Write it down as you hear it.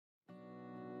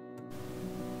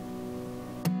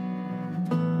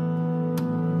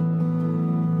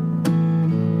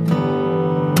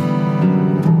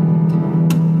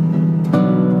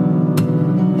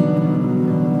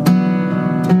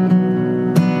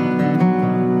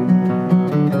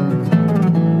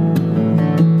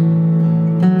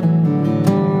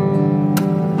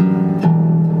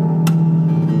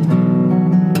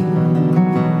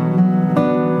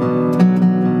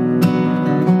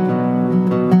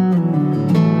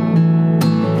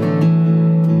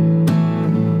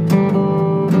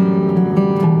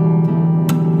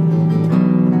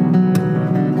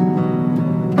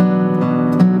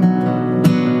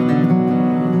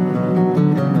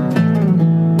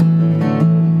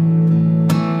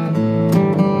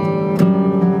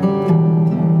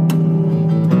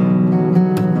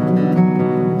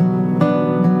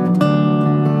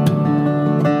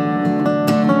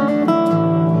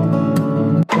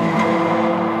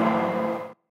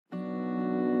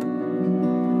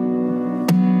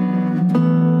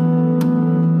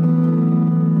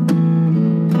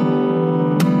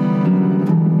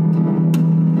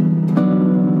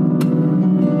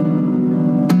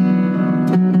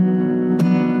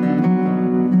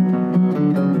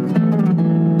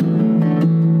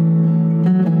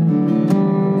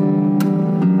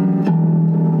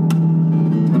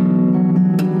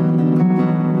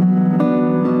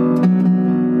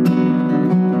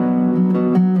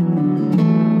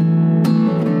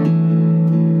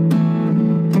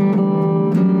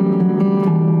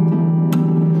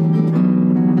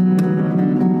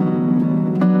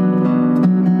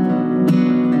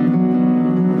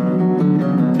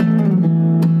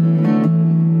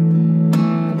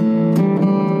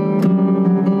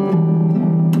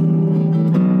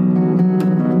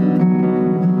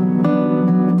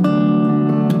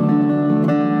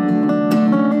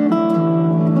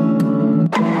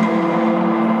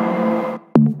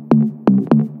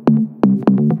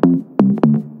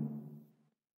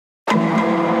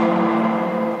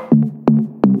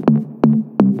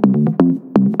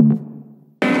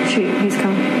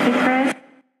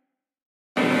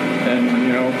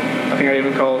think I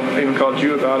even called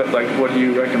you about it. Like, what do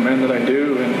you recommend that I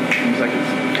do? And he's like,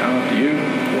 it's kind of up to you.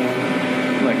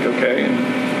 I'm like, okay.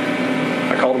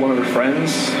 And I called one of her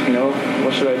friends.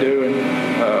 What should I do? And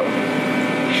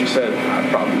she said I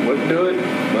probably wouldn't do it,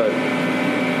 but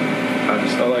I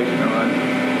just felt like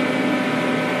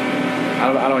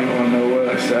I don't even want to know what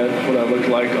I said, what I looked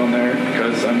like on there,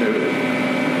 because I knew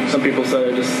it. Some people said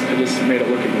it just made it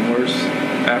look even worse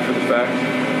after the fact,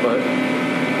 but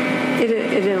it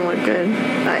didn't look good.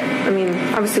 I mean,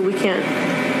 obviously we can't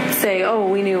say, oh,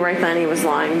 we knew right then he was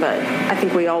lying, but I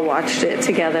think we all watched it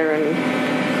together and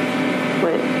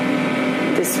went,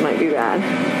 this might be bad.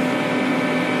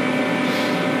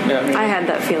 Yeah, I had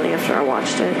that feeling after I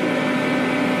watched it.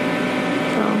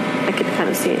 So I could kind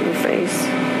of see it in your face.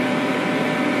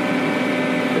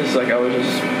 It's like I was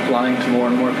just lying to more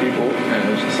and more people, and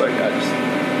it was just like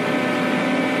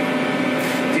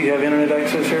Do you have internet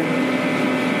access here?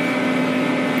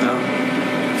 No.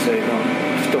 So you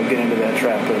don't get into that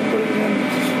trap of putting in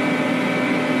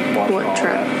watching what all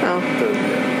trap? that. Oh. The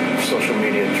social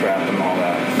media trap and all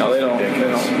that. No, they don't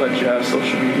let you have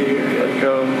social media here. Like,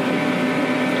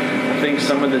 I think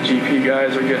some of the GP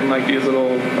guys are getting like these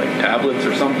little like tablets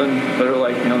or something that are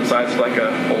like the size of like a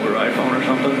older iPhone or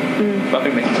something. But I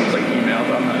think they can use like email.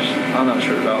 But I'm not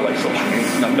sure about like social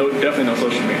media. No, definitely no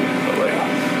social media. But like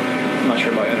I'm not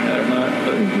sure about internet or not.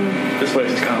 But this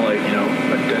place is kind of like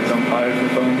a dead zone pie for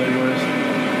phones, anyways.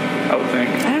 I would think.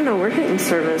 I don't know. We're getting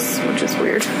service, which is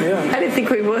weird. Yeah. I didn't think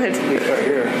we would. Right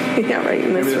here. Yeah, right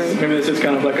in this room. Maybe this is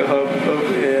kind of like a hub of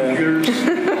computers.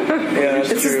 Yeah, that's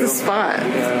this true. is the spot.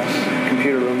 Yeah,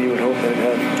 computer room. You would hope they'd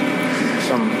have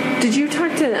some. Did you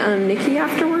talk to Nikki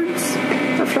afterwards?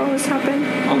 After all this happened?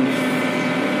 On the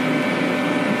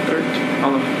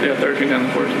 13th and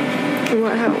the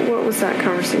 14th. What was that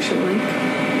conversation like?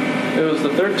 It was the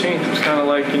 13th. It was kind of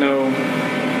like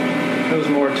it was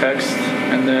more text,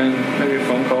 and then maybe a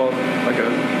phone call,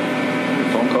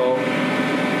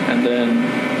 and then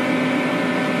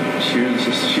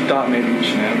she thought maybe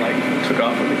Shan'ann like took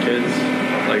off with the kids,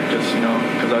 like just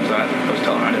because I was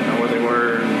telling her I didn't know where they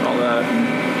were and all that.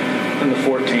 And then the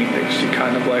 14th, she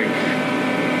kind of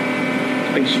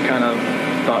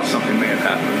thought something may have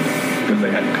happened because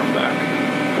they hadn't come back.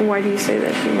 Why do you say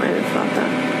that she might have thought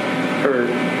that?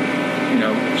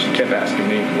 She kept asking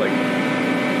me like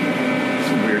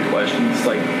some weird questions.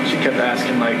 Like she kept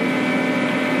asking like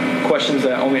questions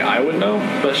that only I would know,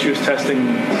 but she was testing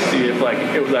to see if like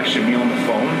it was actually me on the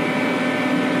phone.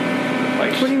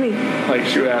 Like what do you mean? Like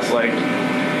she would ask like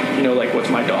like what's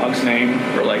my dog's name,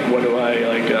 or like what do I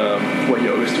like what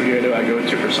yoga studio do I go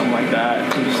to, or something like that.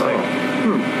 I'm just like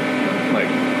like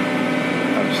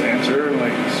I just answer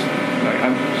like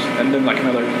and then like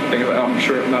another thing like I'm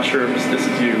not sure if this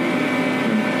is you.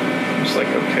 I'm just like,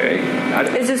 okay.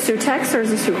 Is this through text or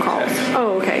is this through calls? Text.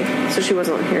 Oh, okay. So she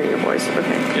wasn't hearing your voice.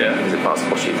 Okay. Yeah. Is it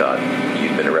possible she thought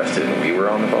you'd been arrested and we were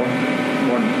on the phone?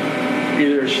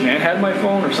 Either Shan'ann had my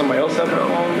phone or somebody else had my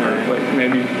phone, or like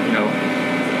maybe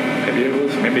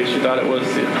maybe she thought it was.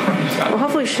 Well,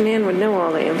 hopefully Shan'ann would know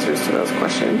all the answers to those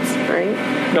questions, right?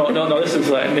 No. This is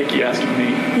Nikki asking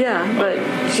me. Yeah, but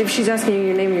if she's asking you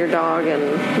your name of your dog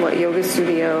and what yoga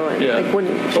studio and like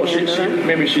wouldn't. So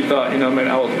maybe she thought maybe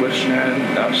I was with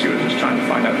Shan'ann. That she was just trying to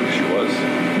find out who she was.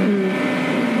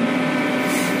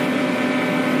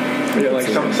 Yeah, like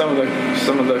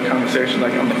some of the conversation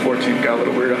like on the 14th got a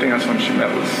little weird. I think that's when she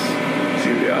met with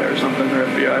CBI or something, or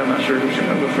FBI. I'm not sure who she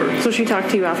met with first. So she talked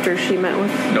to you after she met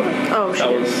with? No. Oh,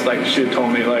 that was like she had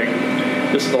told me like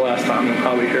this is the last time you'll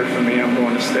probably hear from me. I'm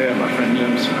going to stay at my friend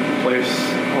Jim's place.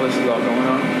 All this is all going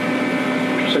on.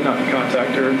 She said not to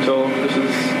contact her until this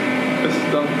is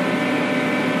done.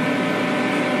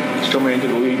 She told me to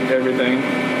delete everything,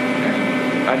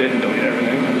 and I didn't delete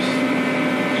everything. I just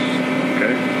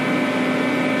okay.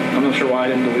 I'm not sure why I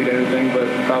didn't delete anything, but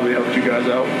probably helped you guys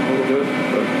out a little bit.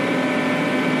 But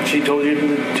she told you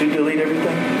to delete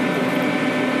everything?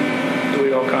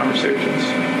 Delete all conversations.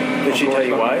 Did she tell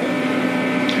you why?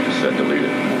 She just said delete it.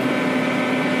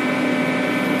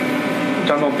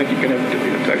 Which I don't think you can ever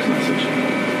delete a text message.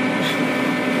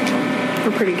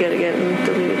 We're pretty good at getting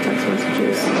deleted text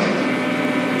messages.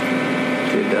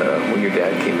 When your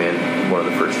dad came in, one of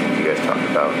the first things you guys talked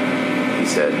about, he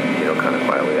said, kind of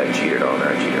quietly, I cheated on her,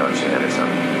 I cheated on Shan'ann or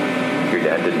something. Your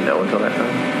dad didn't know until that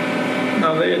time?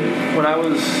 No, they had, when I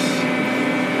was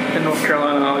in North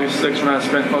Carolina on August 6th, when I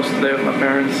spent most of the day with my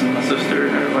parents and my sister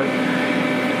and everybody,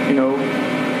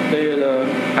 they had,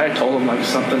 I had told them like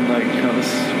something like,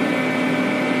 this,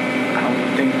 I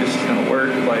don't think this is going to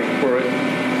work, like,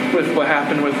 with what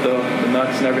happened with the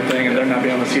nuts and everything, and they're not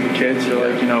being able to see the kids, you're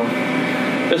like,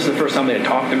 this is the first time they had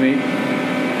talked to me,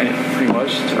 and pretty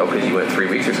much. Oh, because you went 3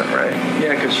 weeks or something, right?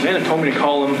 Yeah, because Shan'ann told me to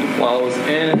call him while I was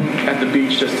at the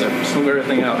beach just to smooth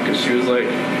everything out, because she was like,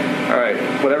 all right,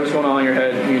 whatever's going on in your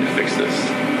head, you need to fix this.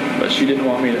 But she didn't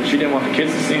want the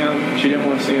kids to see him. She didn't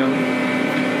want to see him.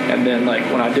 And then, like,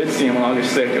 when I did see him when I was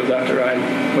sick, it was after I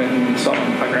went and saw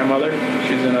my grandmother.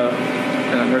 She's in a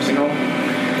nursing home.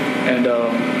 And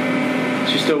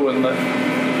she still wouldn't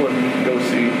go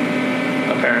see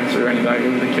my parents or anybody,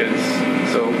 even the kids.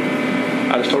 So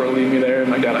I just told her to leave me there,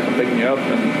 and my dad come pick me up,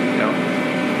 and, you know,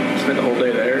 spent the whole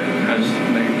day there. And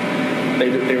they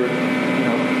were, you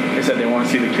know, they said they want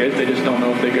to see the kids. They just don't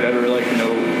know if they could ever, like, you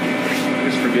know,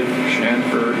 just forgive Shan'ann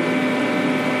for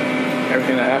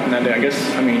everything that happened that day. I guess,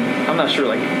 I mean, I'm not sure,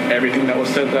 like, everything that was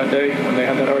said that day when they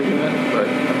had that argument, but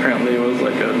apparently it was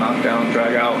like a knockdown,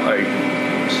 drag out, like,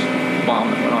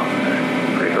 bomb that went off in there.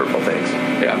 Pretty hurtful things.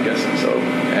 Yeah, I'm guessing so.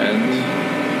 And,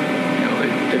 you know,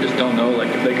 they just don't know, like,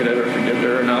 if they could ever forgive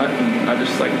her or not. And I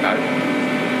just, like,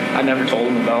 I never told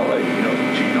them about, like, you know,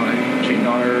 cheating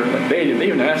on her. Like, they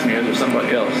even asked me, is there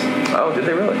somebody else? Oh, did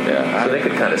they really? Yeah. So they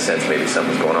could kind of sense maybe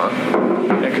something's going on.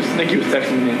 Yeah, because Nikki was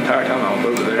texting me the entire time I was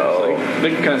over there. Oh. So, like, they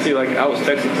could kind of see, like, I was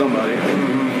texting somebody.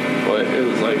 Mm-hmm. But it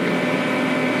was like,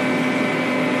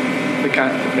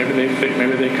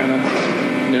 maybe they kind of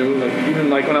knew. Like, even,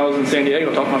 like, when I was in San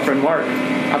Diego talking to my friend Mark,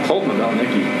 I told him about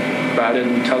Nikki, but I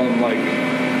didn't tell him, like,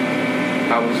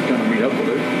 I was going to meet up with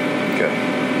her. Okay.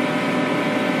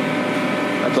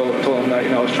 I told him that, you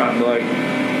know, I was trying to, like,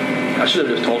 I should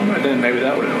have just told him right then. Maybe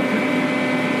that would have helped me.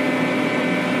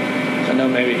 I know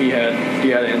maybe he had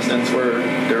an instance where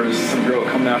there was some girl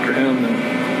coming after him, and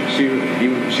she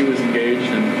was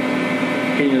engaged, and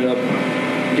he ended up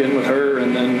getting with her,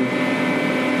 and then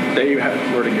they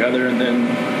were together, and then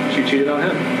she cheated on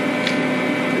him.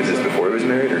 Is this before he was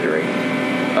married or during?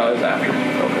 It was after.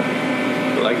 Okay.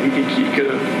 But, like, he could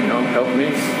have, you know, helped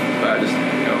me, but I just,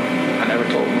 you know, I never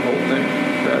told him the whole thing.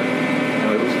 That, you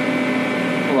know, it was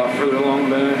a lot further along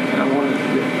than I wanted it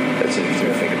to be. That's interesting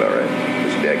to think about, right?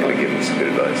 Because your dad could have given you some good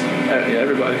advice. Yeah,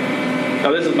 everybody. Now,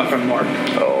 this is my friend Mark.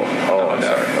 Oh, I'm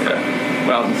sorry. Okay. Yeah,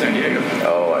 when I was in San Diego.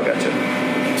 Oh, I gotcha.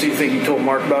 So you think you told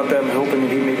Mark about that and hoping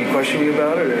that he maybe questioned you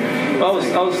about it? Or well, I was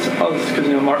because,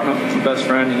 you know, Mark, my best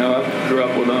friend, you know, I grew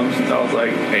up with him since I was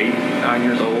like 8, 9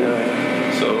 years old.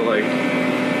 Yeah. So, like,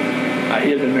 he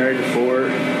had been married before,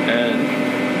 and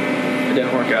it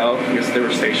didn't work out. I guess they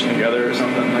were stationed together or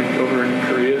something, like, over in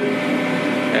Korea.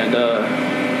 And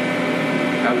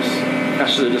I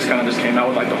should have just kind of just came out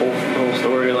with, like, the whole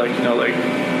story, like, you know, like,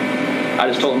 I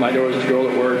just told him there was this girl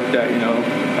at work that, you know,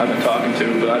 I've been talking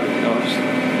to, but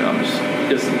I'm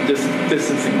just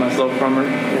distancing myself from her.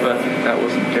 Yeah. But that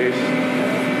wasn't the case.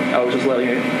 I was just letting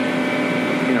it,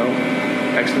 you know,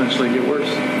 exponentially get worse.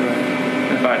 Right.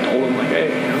 And if I had told him, like, hey,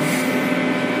 you know,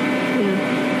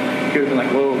 he would have been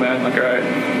like, whoa, man, like, all right,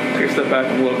 take a step back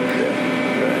and look. Yeah.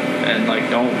 Right. And, like,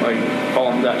 don't, like,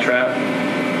 fall into that trap,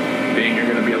 being you're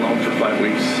going to be alone for 5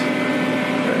 weeks.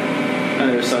 And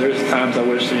there's times I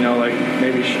wish, you know, like,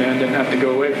 maybe Shan'ann didn't have to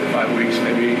go away for 5 weeks.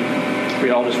 Maybe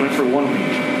we all just went for 1 week.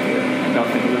 Yeah. And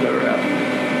nothing would have ever happened.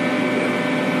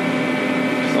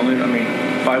 It's only, I mean,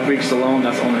 5 weeks alone,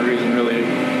 that's the only reason, really,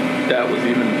 that was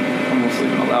almost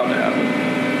even allowed to happen.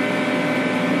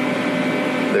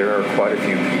 There are quite a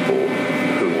few people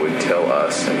who would tell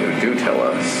us, and who do tell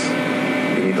us,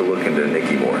 you need to look into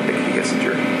Nikki more, Nikki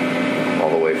Kissinger. All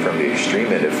the way from the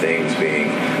extreme end of things being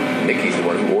Nikki's the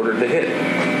one who ordered the hit.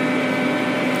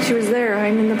 She was there,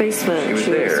 hiding in the basement. She was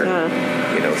there.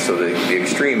 You know, so the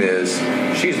extreme is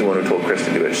she's the one who told Chris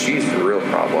to do it. She's the real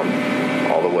problem.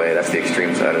 All the way, that's the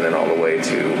extreme side, and then all the way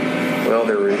to, well,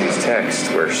 there were these texts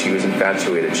where she was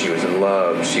infatuated, she was in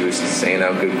love, she was saying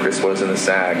how good Chris was in the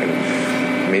sack,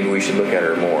 and maybe we should look at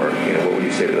her more. You know, what would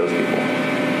you say to those people?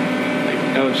 Like,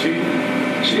 you know,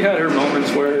 she had her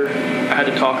moments where I had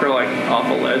to talk her, like, off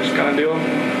a ledge kind of deal.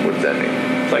 What does that mean?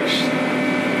 It's like,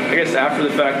 I guess after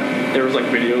the fact, there was, like,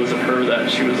 videos of her that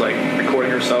she was, like,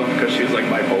 recording herself because she was, like,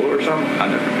 bipolar or something. I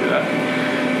never do that.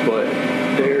 But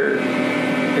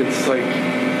it's like,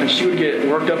 and she would get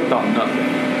worked up about nothing.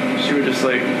 She would just,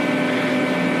 like,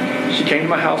 she came to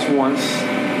my house once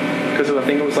because I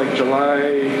think it was, like, July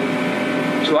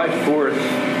 4th.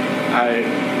 I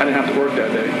didn't have to work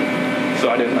that day. So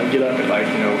I didn't, like, get up at, like,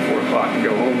 you know, 4 o'clock and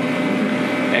go home.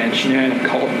 And Shan'ann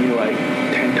called me, like,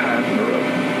 10 times in a row.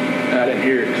 And I didn't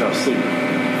hear it because I was sleeping.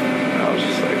 And I was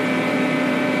just like...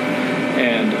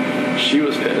 And she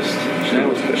was pissed. Shan'ann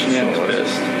was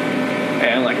pissed.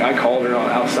 And, like, I called her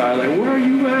on outside, like, where are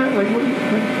you at? Like, what?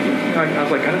 Like, I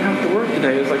was like, I didn't have to work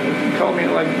today. It's like, you called me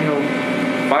at, like, you know,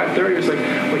 5:30. It's like,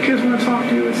 well, kids want to talk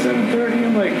to you at 7:30.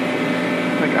 I'm like,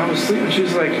 sleeping. She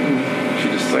just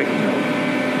like,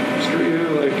 screw you,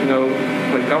 like, I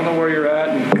don't know where you're at.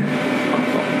 And on the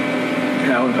phone.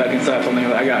 And I went back inside, told me,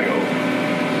 I gotta go.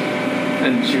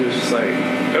 And she was just like,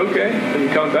 okay, are you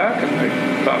coming back? I'm like,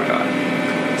 probably not.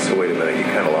 So wait a minute, you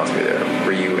kind of lost me there.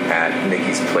 Were you at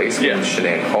Nikki's place when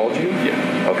Shan'ann called you?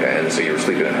 Yeah. Okay, and so you were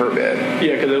sleeping in her bed.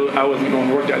 Yeah, because I wasn't going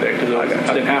to work that day because I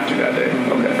didn't have to that day.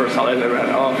 Okay. The first holiday I ever had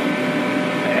off.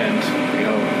 And,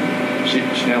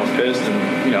 Shan'ann was pissed,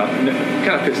 and, it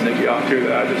kind of pissed Nikki off too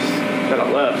that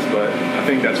I left. But I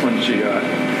think that's when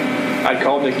I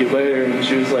called Nikki later, and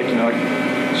she was like,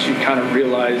 she kind of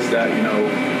realized that,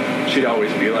 she'd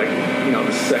always be like,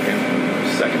 the second,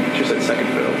 she said second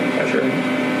fiddle. Sure.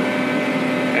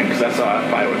 And because that's how I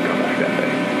probably would come back that day.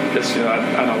 Just,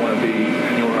 I don't want to be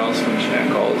anywhere else when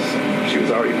Shan'ann calls. She was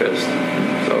already pissed.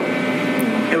 So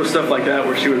it was stuff like that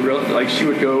where she would she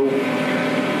would go,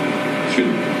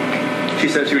 she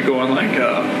said she would go on like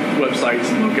websites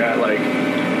and look at like,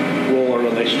 will a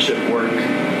relationship work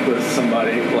with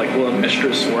somebody, like will a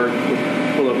mistress work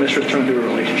will a mistress turn into a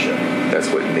relationship? That's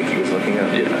what Nikki was looking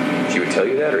at? Yeah. She would tell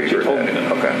you that, or you told me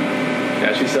that. Okay.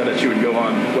 Yeah, she said that she would go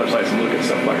on websites and look at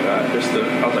stuff like that. I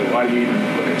was like, why do you even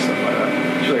look at stuff like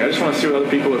that? She's like, I just want to see what other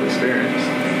people have experienced.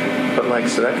 But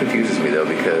so that confuses me though,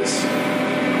 because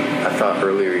I thought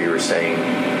earlier you were saying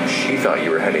she thought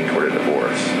you were heading toward a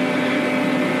divorce.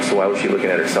 So why was she looking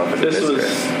at herself as a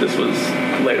mistress? This was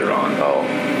later on. Oh.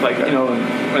 Okay.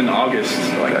 In August,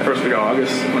 first week of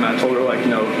August, when I told her, I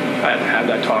had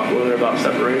that talk with her about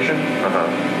separation. Uh-huh.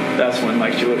 That's when,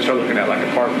 she started looking at,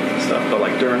 apartments and stuff.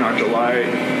 But, during our July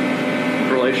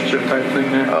relationship type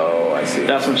thing there. Oh, I see.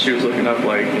 That's when she was looking up, it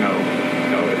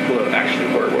will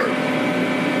actually work.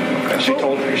 Okay.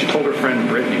 She told her friend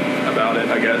Brittany about it,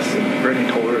 I guess, and Brittany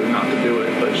told her not to do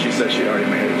it, but she said she already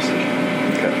made her decision.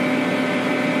 Okay.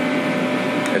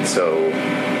 And so,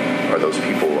 are those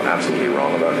people absolutely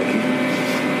wrong about Nikki?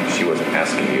 She wasn't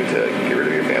asking you to get rid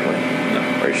of your family? No.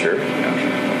 Are you sure? Yeah, I'm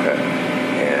sure. Okay.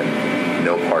 And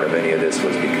no part of any of this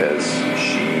was because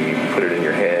she put it in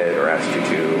your head or asked you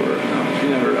to? Or No, she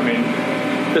never.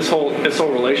 This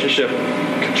whole relationship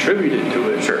contributed to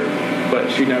it. Sure. But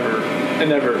she didn't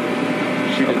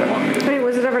want me to.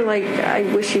 Was it ever like, I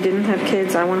wish you didn't have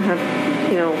kids, I want to have,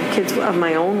 kids of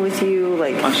my own with you?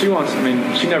 She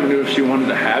never knew if she wanted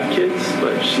to have kids,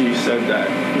 but she said that,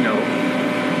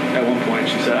 at one point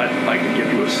she said, I'd like to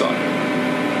give you a son.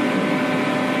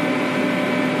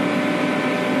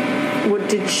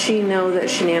 Did she know that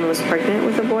Shan'ann was pregnant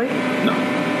with a boy? No.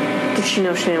 Did she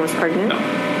know Shan'ann was pregnant? No.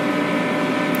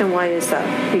 And why is that?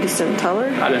 You just didn't tell her?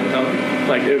 I didn't tell her.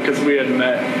 Because we had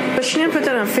met. But Shan'ann put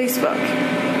that on Facebook.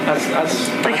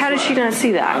 How did she not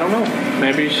see that? I don't know.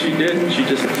 Maybe she did. She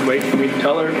just was waiting for me to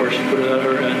tell her, or she put it out of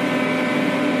her head.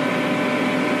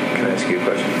 Can I ask you a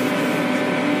question?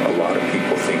 A lot of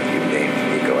people think you named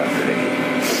Nico after Nikki.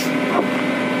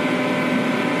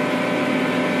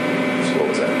 So what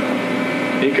was that about?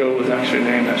 Nico was actually a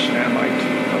name that Shan'ann liked.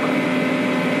 Okay.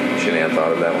 Shan'ann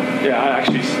thought of that one? Yeah,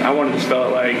 I wanted to spell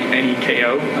it like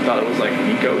N-E-K-O. I thought it was like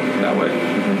Nico that way.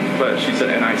 Mm-hmm. But she said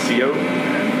N-I-C-O.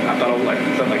 I thought it was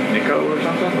something like Nico or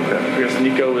something. Okay. I guess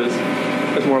Nico is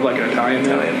more of like an Italian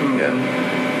name. Yeah.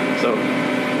 So,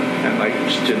 and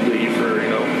she did leave for,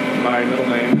 my middle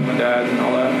name and my dad's and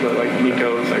all that. But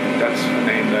Nico is that's a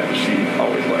name that she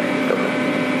always liked. Okay.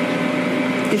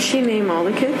 Did she name all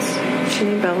the kids? Did she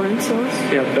name Bella and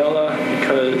Celeste? Yeah, Bella,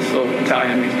 because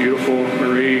Italian means beautiful.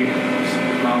 Marie,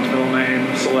 mom's middle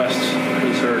name. Celeste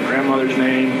is her grandmother's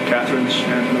name. Catherine's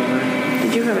Shannon's middle name.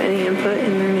 Did you have any input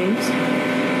in their names?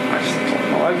 I just told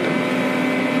them I liked them.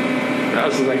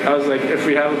 I was like, if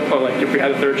we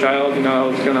had a third child, I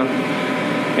was gonna,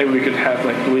 maybe we could have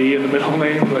Lee in the middle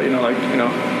name, but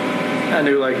I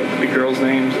knew the girls'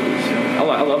 names. It was,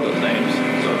 I love those names, so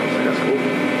I was like, that's cool.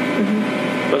 Mm-hmm.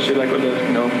 Especially with the,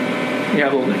 you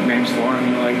have little nicknames for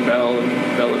them, like Belle and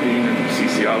Belladine and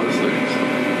Cece, obviously. So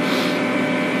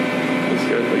it's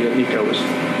good, but yeah, Nico was, it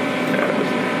was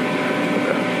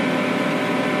okay.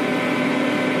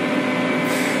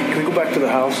 Can we go back to the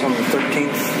house on the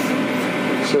 13th?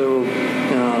 So,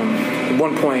 at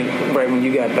one point, right when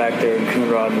you got back there,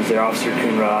 Coonrod was there, Officer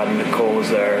Coonrod, and Nicole was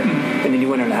there. Mm-hmm. And then you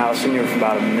went in the house in there for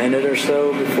about a minute or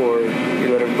so before you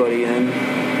let everybody in. Do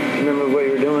you remember what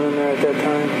you were doing in there at that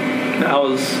time?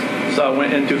 I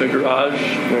went into the garage.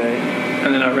 Right.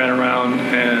 And then I ran around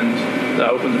and I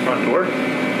opened the front door.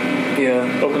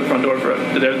 Yeah. Opened the front door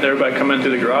did everybody come in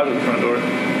through the garage or the front door?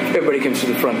 Everybody comes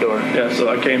through the front door. Yeah, so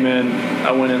I came in,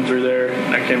 I went in through there,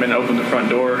 I came in, opened the front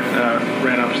door, and I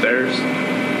ran upstairs.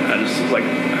 And I just was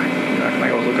acting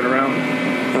like I was looking around.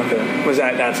 Okay.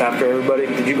 That's after everybody?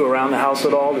 Did you go around the house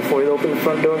at all before you opened the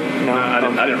front door? No, I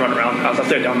didn't run around the house. I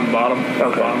stayed down on the bottom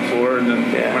floor, and then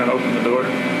went and opened the door.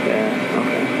 Yeah,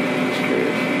 okay. Just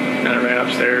curious. And I ran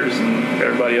upstairs and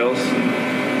everybody else, and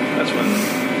that's when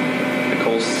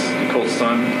Nicole's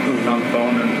son found the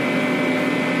phone, and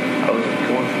I was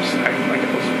acting like I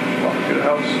was walking through the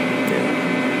house. Yeah.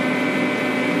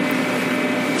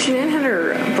 Shan'ann had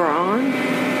her bra on.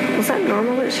 Was that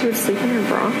normal that she would sleep in her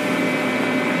bra?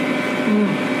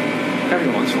 Every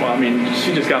once in a while. I mean,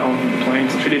 she just got home from the plane,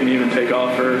 so she didn't even take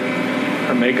off her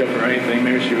makeup or anything.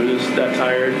 Maybe she was just that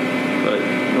tired. But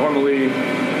normally, I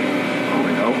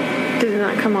don't know. Did it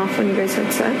not come off when you guys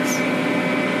had sex?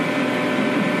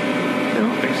 I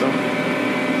don't think so.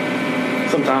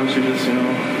 Sometimes she just, she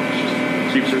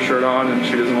keeps her shirt on and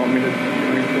she doesn't want me to do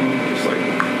anything. Just like,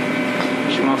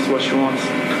 she wants what she wants.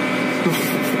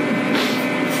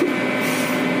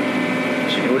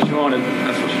 She knew what she wanted.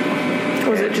 That's what she wanted.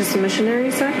 Was it just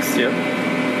missionary sex? Yep.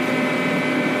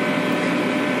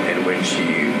 And when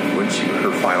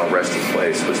her final resting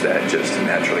place, was that just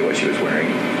naturally what she was wearing?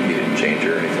 You didn't change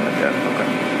her or anything like that? Okay.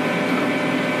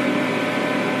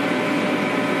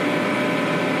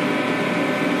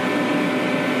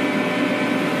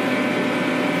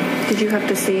 Did you have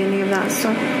to see any of that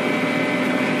stuff?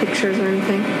 Pictures or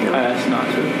anything? No. I asked not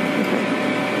to. Okay.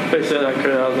 They said I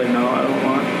could. I was like, no, I don't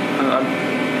want.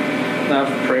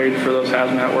 I've prayed for those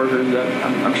hazmat workers. That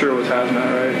I'm sure it was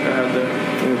hazmat, right? That had the.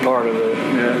 You were part of it.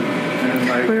 Yeah. And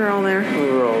like, We were all there. We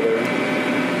were all there.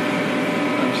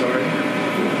 I'm sorry.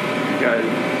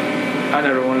 I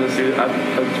never wanted to see it. I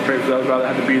just prayed for that. I'd rather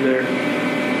have to be there.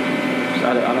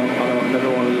 I never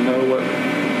wanted to know what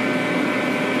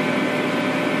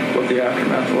the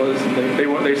aftermath was. And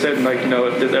they said, like,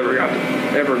 if this ever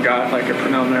got like a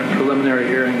preliminary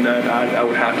hearing, that I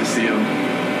would have to see him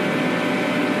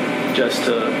just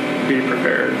to be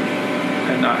prepared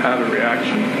and not have a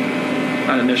reaction,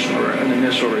 an initial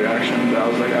reaction. But I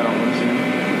was like, I don't want to see him.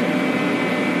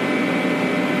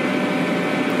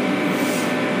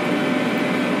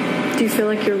 Do you feel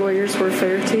like your lawyers were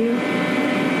fair to you?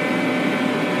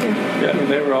 Yeah. Yeah,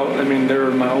 they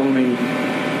were my only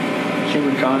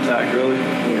human contact, really.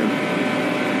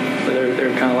 Yeah. So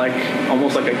they're kind of like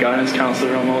almost like a guidance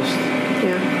counselor, almost.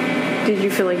 Yeah. Did you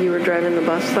feel like you were driving the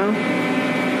bus though,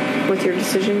 with your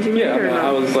decisions you made? Yeah, or no?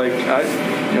 I was like,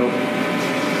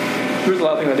 there's a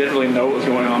lot of things I didn't really know what was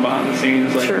going on behind the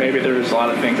scenes. Like, maybe there was a lot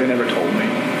of things they never told me.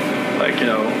 Like,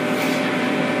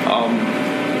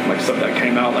 like stuff that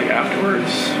came out like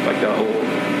afterwards, like the whole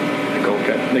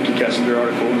Nikki Kessinger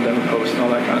article in the Denver Post and all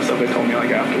that kind of stuff. They told me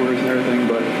like afterwards and everything,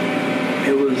 but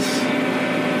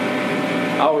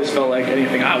I always felt like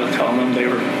anything I was telling them they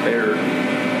were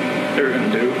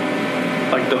going to do.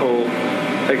 Like the whole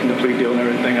taking the plea deal and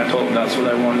everything, I told them that's what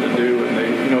I wanted to do, and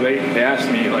they asked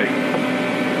me like,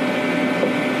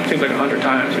 it seems like 100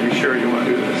 times, are you sure you want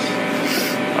to do this?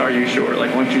 Are you sure?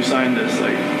 Like, once you sign this,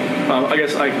 like, I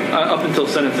guess like up until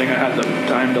sentencing, I had the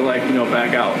time to like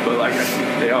back out, but like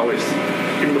they always,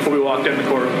 even before we walked in the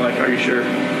courtroom, like, are you sure?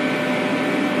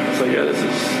 It's like, yeah, this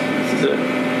is it.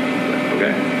 Like,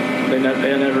 okay. They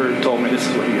never told me this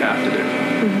is what you have to do.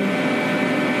 Mm-hmm.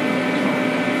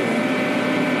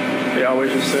 They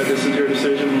always just said, this is your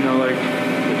decision. Like,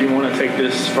 if you want to take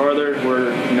this farther,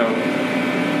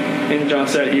 and John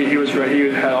said he was ready. He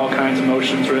had all kinds of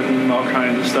motions written, all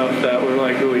kinds of stuff that were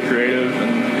like really creative,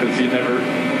 and because he'd never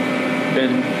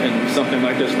been in something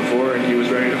like this before, and he was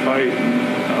ready to fight. And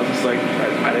I was just like,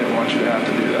 I didn't want you to have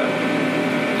to do that.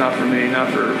 Not for me.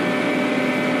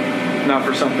 Not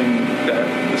for something that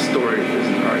the story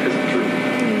isn't true.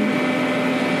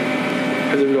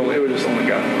 Because it would just only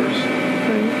gotten worse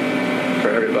for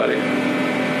everybody,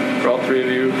 for all three of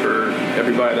you, for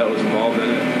everybody that was involved in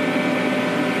it.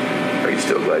 Are you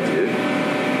still glad you did?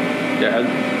 Yeah,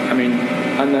 I mean,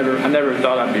 I never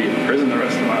thought I'd be in prison the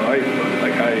rest of my life, but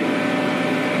like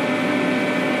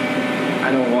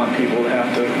I don't want people to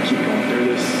have to keep going through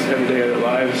this every day of their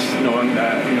lives, knowing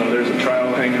that there's a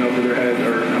trial hanging over their head,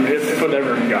 or I mean, if it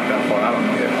ever got that far, I don't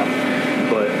know. Yeah.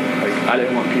 But like, I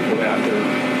didn't want people to have to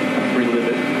relive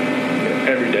it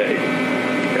every day.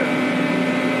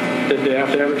 Yeah. Did they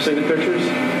have to ever see the pictures?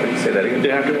 Say that again. Did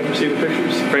they have to ever see the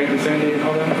pictures? Frank and Sandy and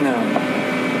all that? No,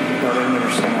 they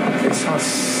never saw it. They saw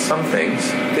some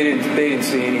things. They didn't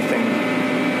see anything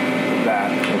of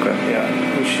that. Okay. Yeah,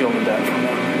 we shielded that from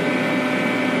them.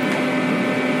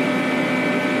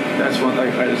 That's one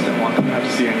thing. I just didn't want them to have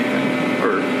to see anything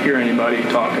or hear anybody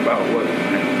talk about any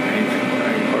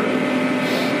part of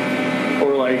it,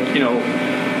 or like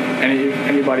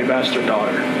anybody bashed their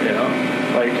daughter.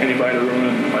 like anybody to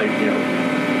ruin, like, you know,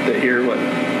 to hear what,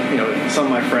 you know, some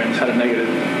of my friends had a negative,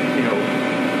 you know,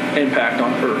 impact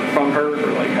on her from her,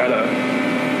 or like had a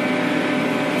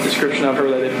description of her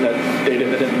that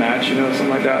didn't match, you know, something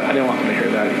like that. I didn't want them to hear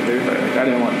that either. Like, I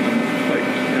didn't want them, like,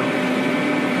 you know,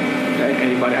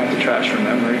 anybody have to trash her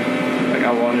memory. Like,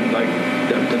 I wanted, like,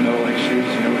 them to know, like, she's,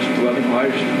 you know, she's loving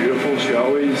life, she's beautiful, she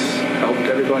always helped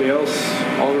everybody else,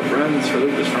 all her friends, her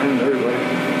Lucas friends, everybody.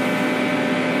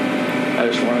 I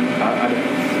just wanted, I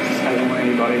didn't want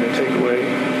anybody to take away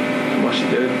from what she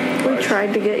did. We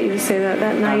tried to get you to say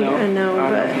that night, I know,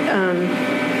 but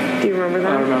do you remember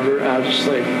that? I remember. I was just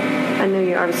like, I know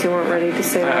you obviously weren't ready to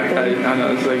say that then. I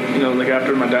know. It's like, you know, like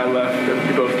after my dad left,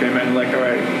 we both came in like, all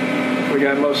right, we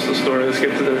got most of the story. Let's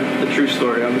get to the true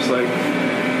story. I'm just like,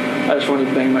 I just wanted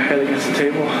to bang my head against the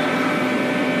table.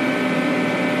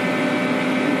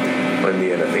 But in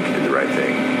the end, I think you did the right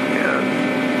thing.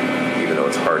 And even though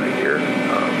it's hard to hear,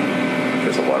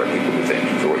 there's a lot of people who thank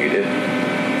you for what you did.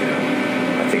 You know,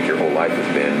 I think your whole life has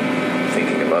been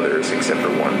thinking of others, except for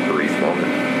one brief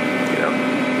moment. You know,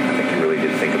 I think you really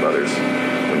did think of others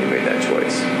when you made that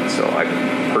choice. So I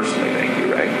personally thank you,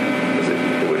 right? Because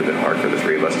it would have been hard for the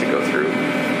three of us to go through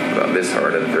about this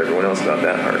hard, and for everyone else about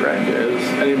that hard, right? Yeah, it was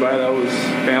anybody that was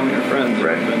family or friends,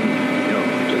 right? And you know,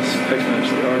 just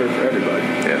exponentially harder for everybody.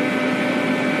 Yeah.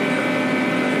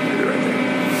 You did the right thing.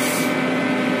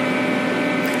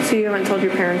 So you haven't told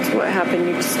your parents what happened?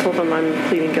 You just told them I'm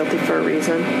pleading guilty for a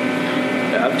reason?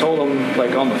 Yeah, I've told them,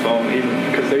 like, on the phone,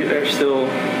 even, because they're still, I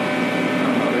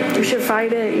don't know. You should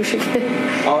fight it. You should get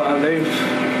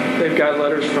They've got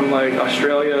letters from, like,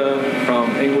 Australia,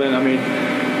 from England, I mean,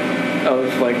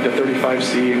 of, like, the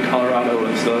 35C in Colorado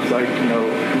and stuff, like, you know,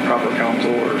 improper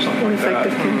counsel or something like that.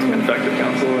 Infective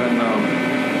counsel. And,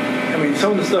 I mean,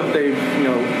 some of the stuff they've, you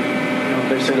know,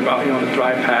 they said about, you know, the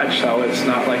dry patch, how it's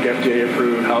not, like, FDA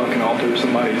approved, how it can alter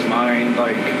somebody's mind,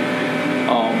 like,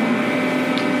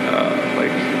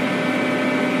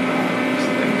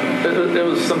 there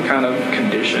was some kind of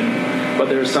condition, but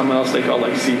there's something else they call,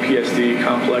 like, CPSD,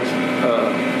 complex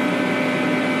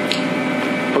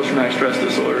post-traumatic stress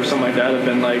disorder, something like that. Have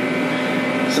been, like,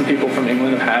 some people from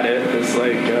England have had it. It's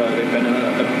like they've been in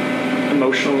an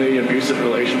emotionally abusive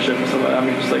relationship and stuff like that. I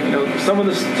mean, just, like, you know, some of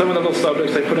those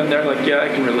subjects they put in there, like, yeah, I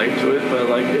can relate to it, but,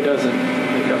 like, it doesn't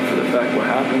make up for the fact what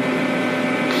happened.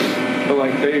 But,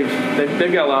 like,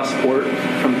 they've got a lot of support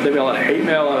they've got a lot of hate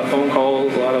mail, a lot of phone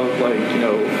calls, a lot of, like, you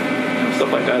know,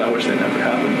 stuff like that. I wish they never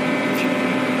happened.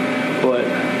 But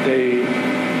they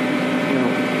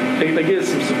get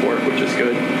some support, which is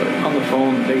good. But on the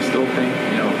phone, they still think,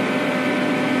 you know,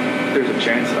 there's a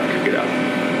chance that I could get out.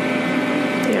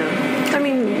 Yeah. I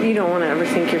mean, you don't want to ever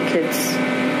think your kid's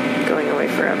going away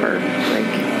forever. Like,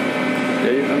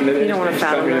 yeah, I mean, you don't want to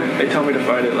fathom that. They tell me to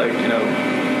fight it, like, you know,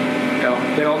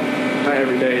 they don't, not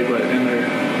every day, but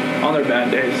on their bad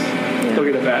days, they'll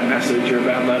get a bad message or a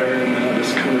bad letter, and then I'll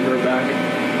just kind of revert back.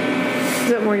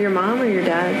 Is it more your mom or your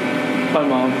dad? My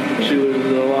mom. She loses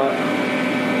it a lot.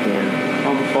 Yeah.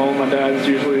 On the phone, my dad's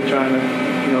usually trying to,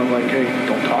 you know, like, hey,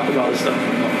 don't talk about this stuff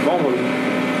on the phone with him,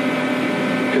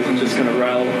 because it's just gonna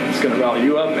rile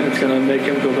you up, and it's gonna make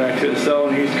him go back to his cell,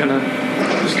 and he's gonna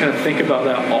just kind of think about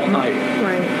that all night.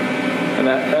 Right. And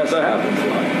that happens a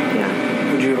lot. Yeah.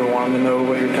 Would you ever want them to know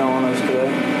what you're telling us today?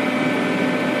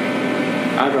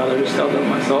 I'd rather just tell them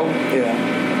myself. Yeah.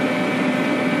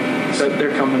 So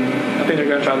they're coming. I think they're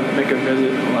gonna try to make a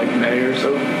visit in, like, May or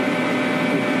so.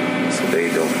 So they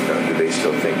don't. Do they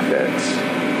still think that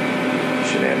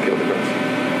Shan'ann killed the girls?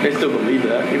 They still believe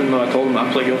that, even though I told them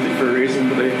I pled guilty for a reason.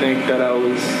 But they think that I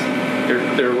was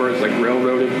their words, like,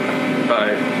 railroaded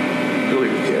by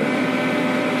belief. Yeah.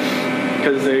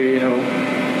 Because they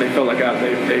felt like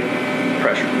they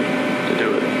pressured me to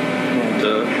do it.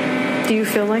 And, do you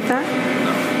feel like that?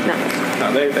 No.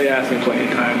 They asked me plenty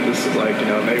of times. This is like, you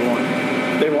know, they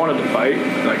wanted to fight.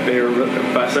 Like,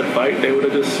 if I said fight, they would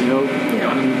have just, you know,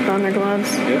 gone their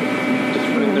gloves. Yeah, just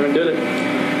went in there and did it.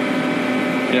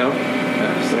 You know,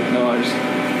 it's like, no, I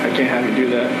can't have you do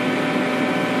that.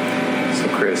 So,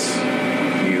 Chris,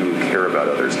 you care about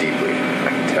others deeply. I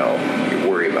can tell. You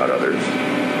worry about others.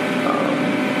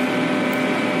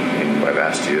 And I've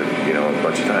asked you, you know, a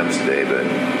bunch of times today, but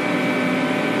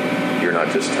you're not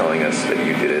just telling us that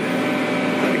you did it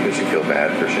because you feel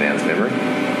bad for Shan'ann's memory.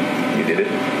 You did it?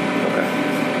 Okay.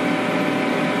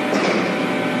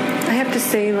 I have to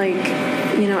say, like,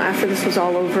 you know, after this was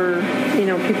all over, you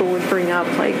know, people would bring up,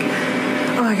 like,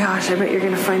 oh my gosh, I bet you're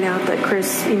going to find out that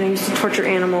Chris, you know, used to torture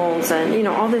animals and, you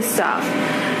know, all this stuff.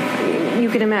 you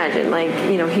can imagine, like,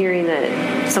 hearing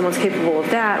that someone's capable of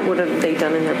that, what have they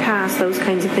done in their past, those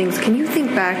kinds of things. Can you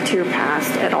think back to your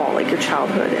past at all, like your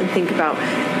childhood, and think about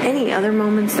any other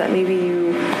moments that maybe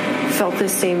you felt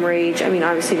this same rage? I mean,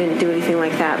 obviously didn't do anything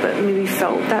like that, but maybe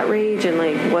felt that rage, and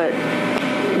like what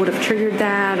would have triggered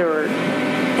that, or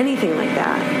anything like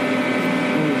that?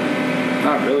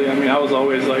 Not really. I mean, I was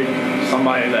always like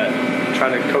somebody that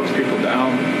tried to coax people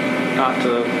down, not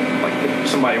to, like, if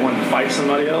somebody wanted to fight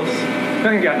somebody else. I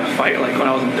think I got in a fight like when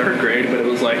I was in 3rd grade, but it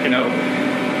was like,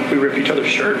 we ripped each other's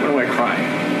shirt and went away crying.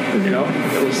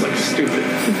 It was like stupid.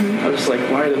 I was just like,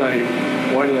 why did I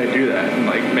do that? And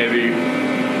like maybe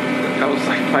that was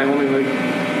like my only like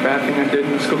bad thing I did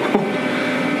in school.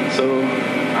 So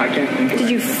I can't think of it. Did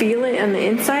you feel it on the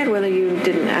inside, whether you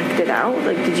didn't act it out?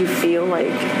 Like, did you feel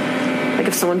like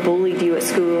if someone bullied you at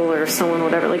school or if someone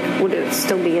whatever, like, would it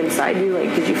still be inside you?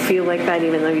 Like, did you feel like that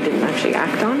even though you didn't actually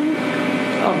act on it?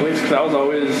 I don't believe, because I was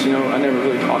always, I never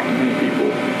really talked to many people.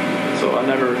 So I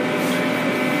never,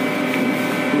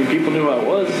 people knew who I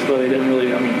was, but they didn't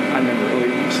really, I never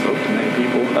really spoke to many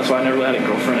people. That's why I never had a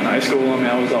girlfriend in high school.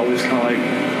 I was always kind of like,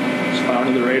 just fly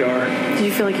under the radar. Did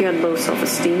you feel like you had low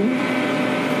self-esteem?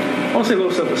 I won't say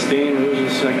low self-esteem. It was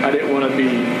just like I didn't want to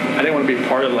be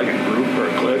part of like a group or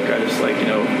a clique. I just I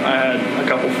had a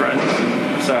couple friends.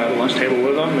 I sat at a lunch table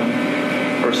with them,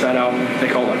 or sat out in, they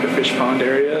call it like the fish pond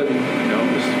area, and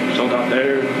just chilled out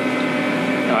there.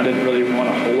 I didn't really want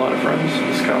a whole lot of friends.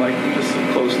 Just kind of like just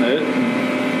close knit,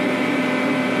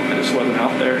 and I just wasn't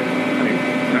out there. I mean,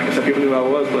 like I said, people knew who I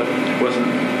was, but it wasn't a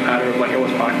matter of like I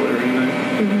was popular or anything.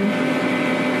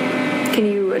 Can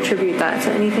you attribute that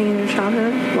to anything in your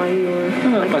childhood? Why you were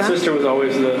like my that? sister was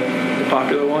always the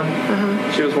popular one.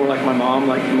 She was more like my mom,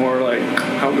 like more like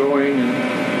outgoing,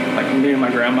 and like me and my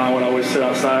grandma would always sit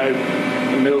outside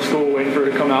in middle school waiting for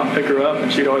her to come out and pick her up, and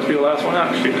she'd always be the last one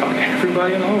out. She'd talk to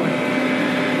everybody in the hallway.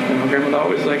 And my grandma would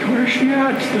always like, "Where is she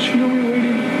at? Does she know we're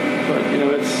waiting?" But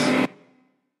it's